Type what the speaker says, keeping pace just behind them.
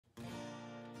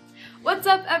What's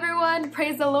up everyone?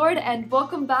 Praise the Lord and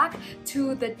welcome back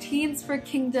to the Teens for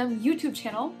Kingdom YouTube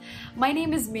channel. My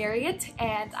name is Mariat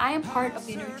and I am part of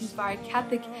the Anointing Fire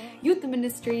Catholic Youth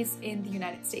Ministries in the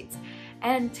United States.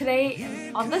 And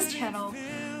today on this channel,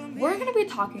 we're going to be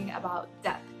talking about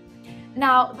death.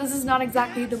 Now, this is not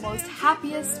exactly the most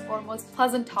happiest or most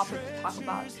pleasant topic to talk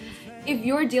about. If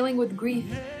you're dealing with grief,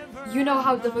 you know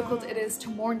how difficult it is to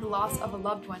mourn the loss of a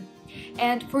loved one.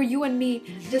 And for you and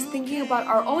me, just thinking about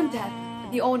our own death,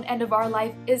 the own end of our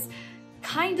life, is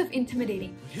kind of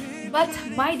intimidating. But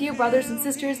my dear brothers and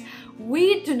sisters,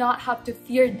 we do not have to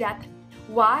fear death.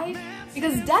 Why?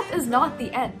 Because death is not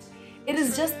the end. It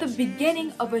is just the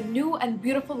beginning of a new and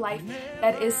beautiful life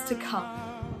that is to come.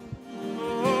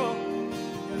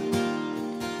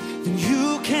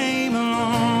 You came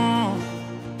along.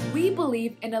 We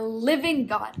believe in a living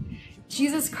God,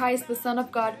 Jesus Christ, the Son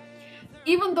of God.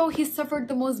 Even though he suffered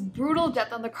the most brutal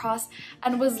death on the cross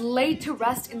and was laid to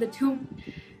rest in the tomb,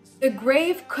 the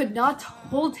grave could not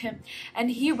hold him, and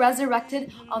he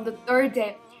resurrected on the third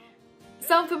day.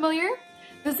 Sound familiar?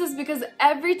 This is because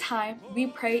every time we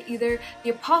pray either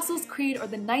the Apostles' Creed or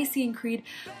the Nicene Creed,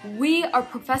 we are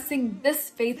professing this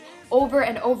faith over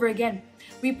and over again.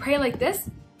 We pray like this: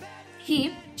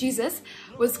 He, Jesus,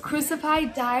 was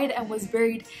crucified, died, and was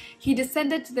buried. He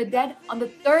descended to the dead. On the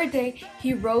third day,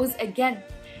 he rose again.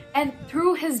 And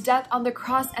through his death on the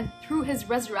cross and through his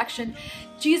resurrection,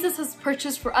 Jesus has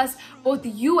purchased for us, both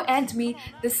you and me,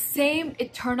 the same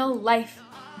eternal life.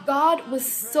 God was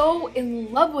so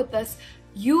in love with us,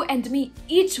 you and me,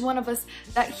 each one of us,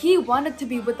 that he wanted to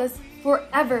be with us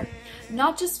forever.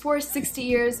 Not just for 60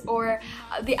 years or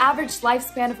the average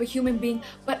lifespan of a human being,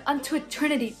 but unto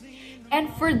eternity. And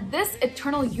for this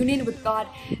eternal union with God,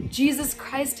 Jesus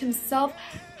Christ himself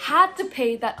had to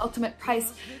pay that ultimate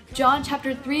price. John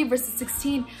chapter 3 verses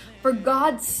 16, for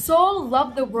God so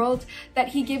loved the world that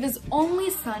he gave his only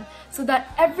Son, so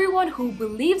that everyone who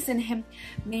believes in him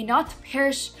may not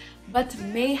perish, but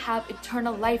may have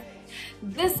eternal life.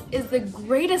 This is the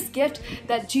greatest gift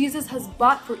that Jesus has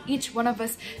bought for each one of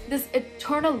us, this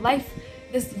eternal life,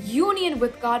 this union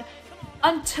with God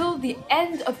until the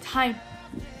end of time.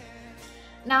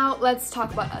 Now let's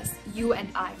talk about us, you and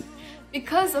I.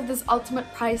 Because of this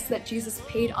ultimate price that Jesus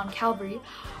paid on Calvary,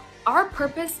 our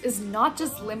purpose is not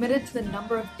just limited to the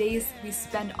number of days we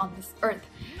spend on this earth,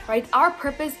 right? Our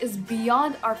purpose is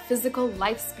beyond our physical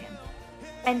lifespan.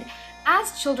 And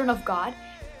as children of God,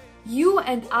 you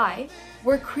and I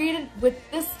were created with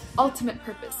this ultimate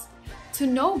purpose: to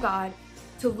know God,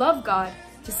 to love God,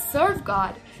 to serve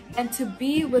God, and to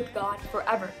be with God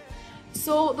forever.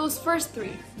 So those first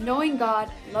three, knowing God,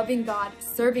 loving God,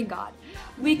 serving God,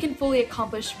 we can fully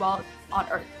accomplish while on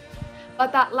earth.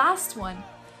 But that last one,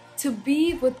 to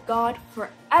be with God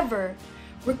forever,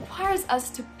 requires us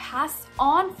to pass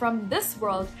on from this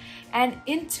world and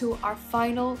into our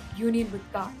final union with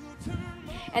God.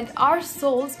 And our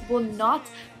souls will not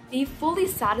be fully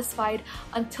satisfied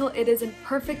until it is in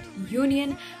perfect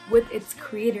union with its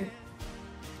Creator.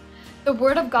 The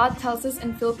Word of God tells us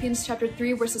in Philippians chapter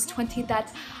 3 verses 20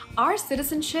 that our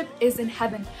citizenship is in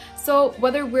heaven. So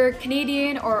whether we're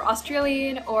Canadian or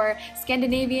Australian or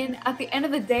Scandinavian, at the end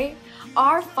of the day,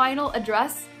 our final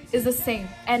address is the same,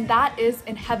 and that is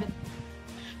in heaven.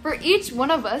 For each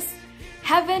one of us,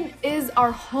 heaven is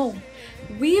our home.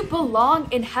 We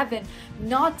belong in heaven,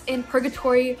 not in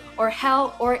purgatory or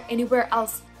hell or anywhere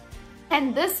else.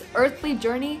 And this earthly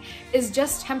journey is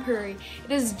just temporary.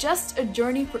 It is just a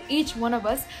journey for each one of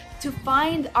us to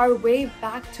find our way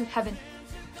back to heaven.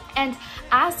 And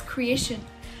as creation,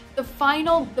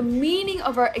 the meaning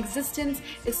of our existence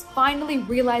is finally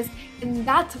realized in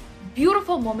that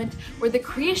beautiful moment where the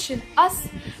creation, us,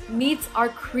 meets our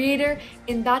Creator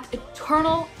in that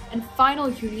eternal and final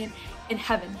union in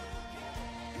heaven.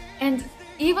 And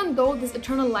even though this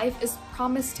eternal life is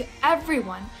promised to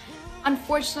everyone,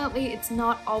 unfortunately, it's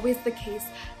not always the case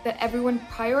that everyone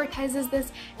prioritizes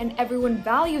this and everyone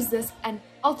values this and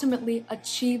ultimately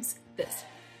achieves this.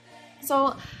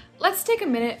 So let's take a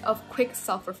minute of quick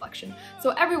self-reflection.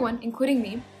 So everyone, including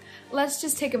me, let's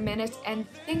just take a minute and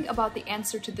think about the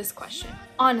answer to this question.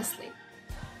 Honestly,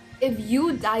 if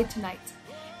you died tonight,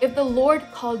 if the Lord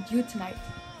called you tonight,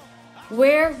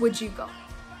 where would you go?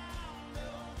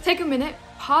 Take a minute,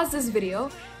 pause this video,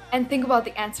 and think about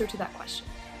the answer to that question.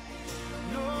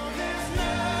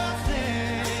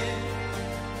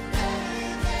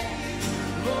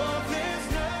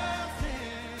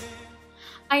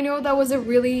 I know that was a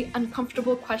really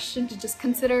uncomfortable question to just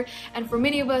consider, and for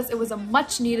many of us it was a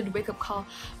much needed wake-up call,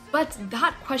 but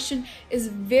that question is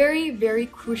very, very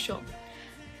crucial.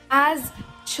 As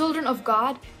children of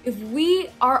God, if we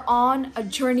are on a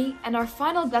journey and our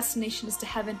final destination is to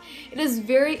heaven, it is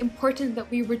very important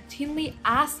that we routinely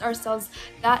ask ourselves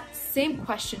that same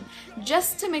question,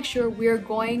 just to make sure we are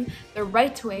going the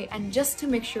right way and just to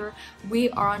make sure we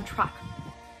are on track.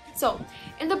 So,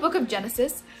 in the book of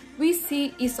Genesis, we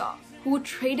see Esau, who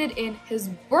traded in his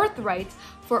birthright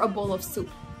for a bowl of soup.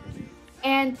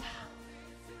 And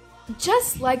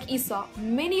just like Esau,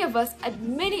 many of us at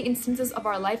many instances of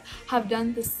our life have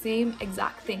done the same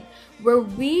exact thing, where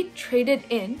we traded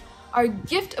in our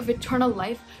gift of eternal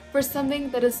life for something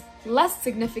that is less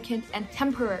significant and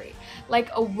temporary, like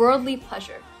a worldly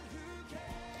pleasure.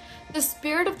 The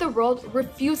spirit of the world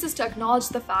refuses to acknowledge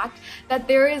the fact that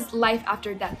there is life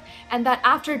after death, and that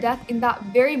after death, in that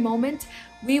very moment,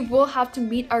 we will have to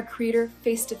meet our Creator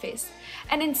face to face.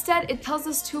 And instead, it tells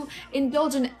us to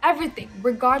indulge in everything,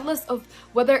 regardless of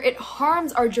whether it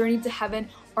harms our journey to heaven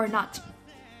or not.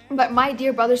 But my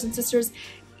dear brothers and sisters,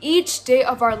 each day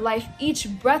of our life, each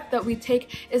breath that we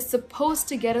take is supposed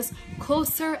to get us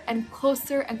closer and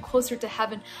closer and closer to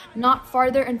heaven, not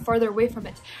farther and farther away from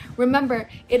it. Remember,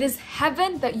 it is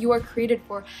heaven that you are created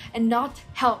for and not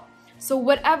hell. So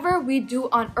whatever we do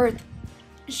on earth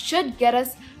should get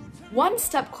us one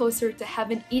step closer to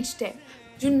heaven each day.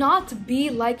 Do not be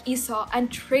like Esau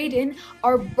and trade in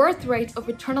our birthright of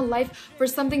eternal life for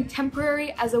something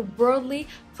temporary as a worldly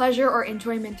pleasure or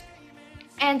enjoyment.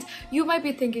 And you might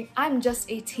be thinking, I'm just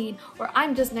 18 or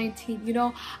I'm just 19, you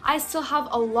know, I still have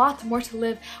a lot more to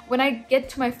live. When I get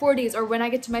to my 40s or when I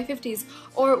get to my 50s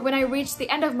or when I reach the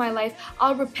end of my life,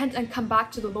 I'll repent and come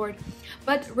back to the Lord.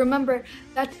 But remember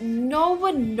that no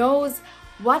one knows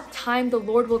what time the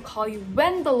Lord will call you,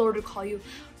 when the Lord will call you,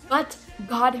 but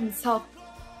God Himself.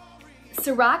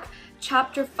 Sirach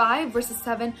chapter 5 verses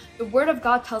 7, the word of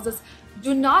God tells us,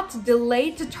 do not delay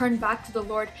to turn back to the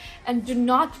Lord, and do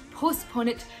not postpone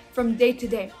it from day to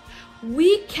day.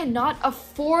 We cannot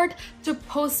afford to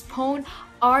postpone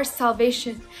our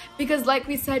salvation, because like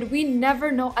we said, we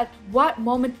never know at what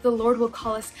moment the Lord will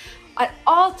call us. At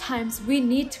all times, we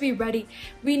need to be ready.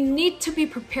 We need to be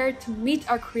prepared to meet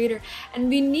our Creator, and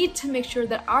we need to make sure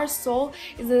that our soul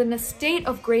is in a state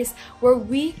of grace where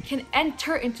we can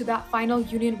enter into that final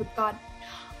union with God.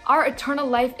 Our eternal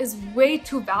life is way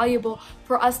too valuable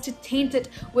for us to taint it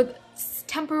with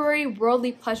temporary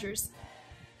worldly pleasures.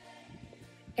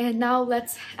 And now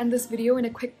let's end this video in a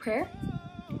quick prayer.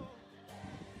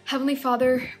 Heavenly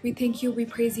Father, we thank you, we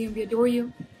praise you, and we adore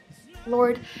you.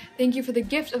 Lord, thank you for the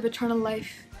gift of eternal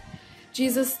life.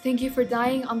 Jesus, thank you for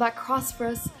dying on that cross for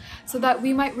us so that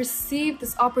we might receive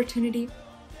this opportunity.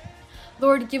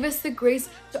 Lord, give us the grace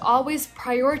to always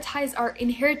prioritize our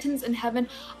inheritance in heaven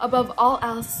above all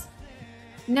else.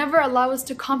 Never allow us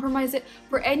to compromise it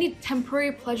for any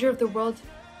temporary pleasure of the world.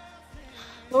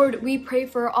 Lord, we pray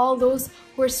for all those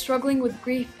who are struggling with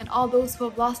grief and all those who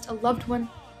have lost a loved one.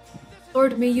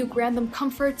 Lord, may you grant them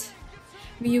comfort,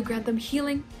 may you grant them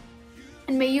healing,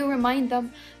 and may you remind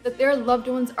them that their loved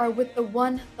ones are with the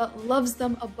one that loves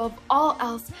them above all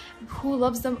else and who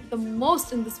loves them the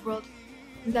most in this world.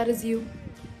 And that is you.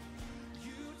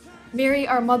 Mary,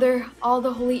 our mother, all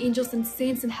the holy angels and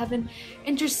saints in heaven,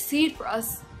 intercede for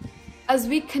us as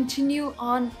we continue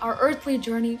on our earthly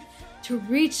journey to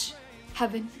reach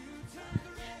heaven.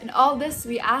 And all this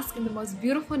we ask in the most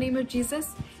beautiful name of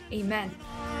Jesus. Amen.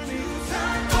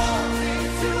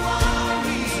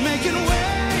 Making way.